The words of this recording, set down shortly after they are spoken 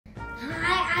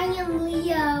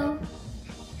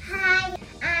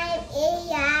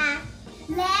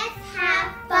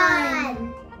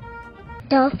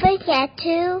Don't forget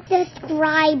to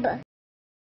subscribe.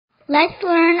 Let's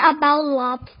learn about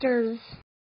lobsters.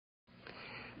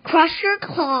 Crusher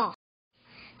claw,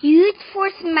 used for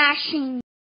smashing.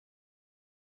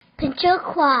 Pincher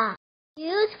claw,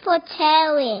 used for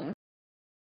tearing.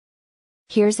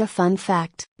 Here's a fun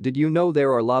fact. Did you know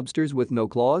there are lobsters with no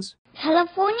claws?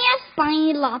 California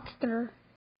spiny lobster.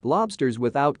 Lobsters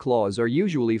without claws are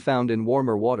usually found in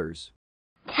warmer waters.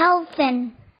 Tail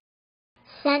fin.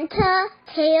 Center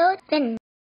tail fin.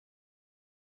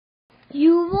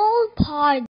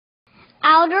 Uropod.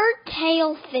 Outer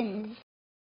tail fins.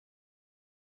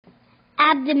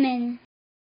 Abdomen.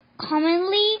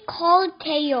 Commonly called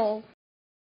tail.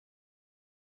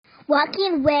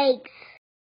 Walking legs.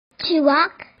 To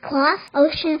walk across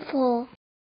ocean floor.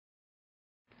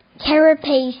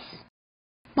 Carapace.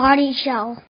 Body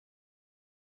shell.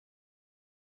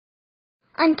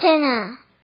 Antenna.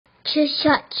 To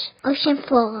touch ocean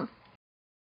floor.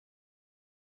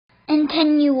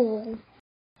 Antennule.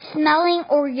 Smelling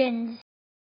organs.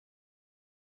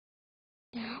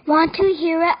 Want to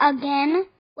hear it again?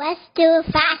 Let's do it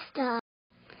faster.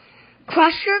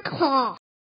 Crusher claw.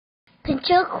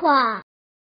 Pincher claw.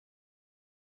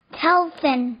 Tail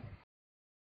fin.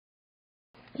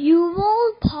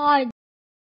 Uropod.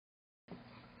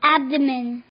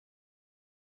 Abdomen.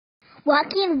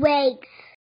 Walking legs.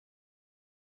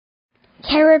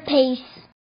 Carapace.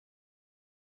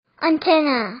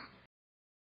 Antenna.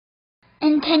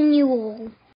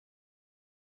 Antennule.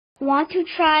 Want to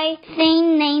try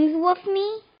saying names with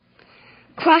me?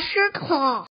 Crusher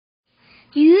claw,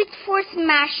 used for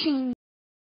smashing.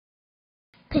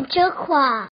 Pincher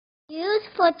claw, used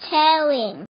for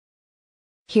tearing.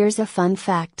 Here's a fun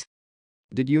fact.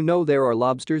 Did you know there are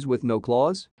lobsters with no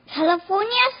claws?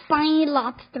 California spiny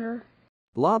lobster.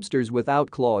 Lobsters without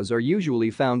claws are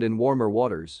usually found in warmer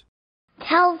waters.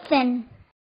 Tail fin.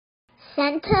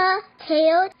 Center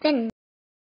tail fin.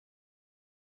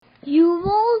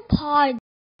 Uropod.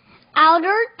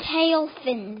 Outer tail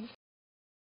fins.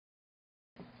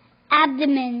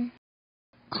 Abdomen.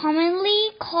 Commonly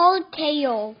called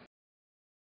tail.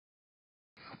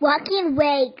 Walking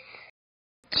legs.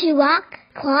 To walk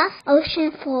across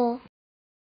ocean floor.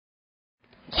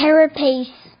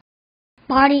 Carapace.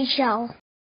 Body shell.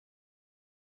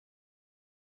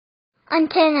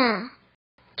 Antenna.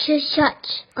 To touch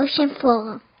ocean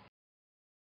floor.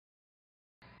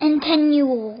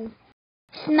 Antennule.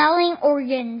 Smelling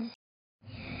organs.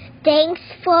 Thanks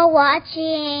for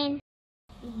watching.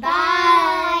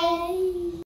 Bye.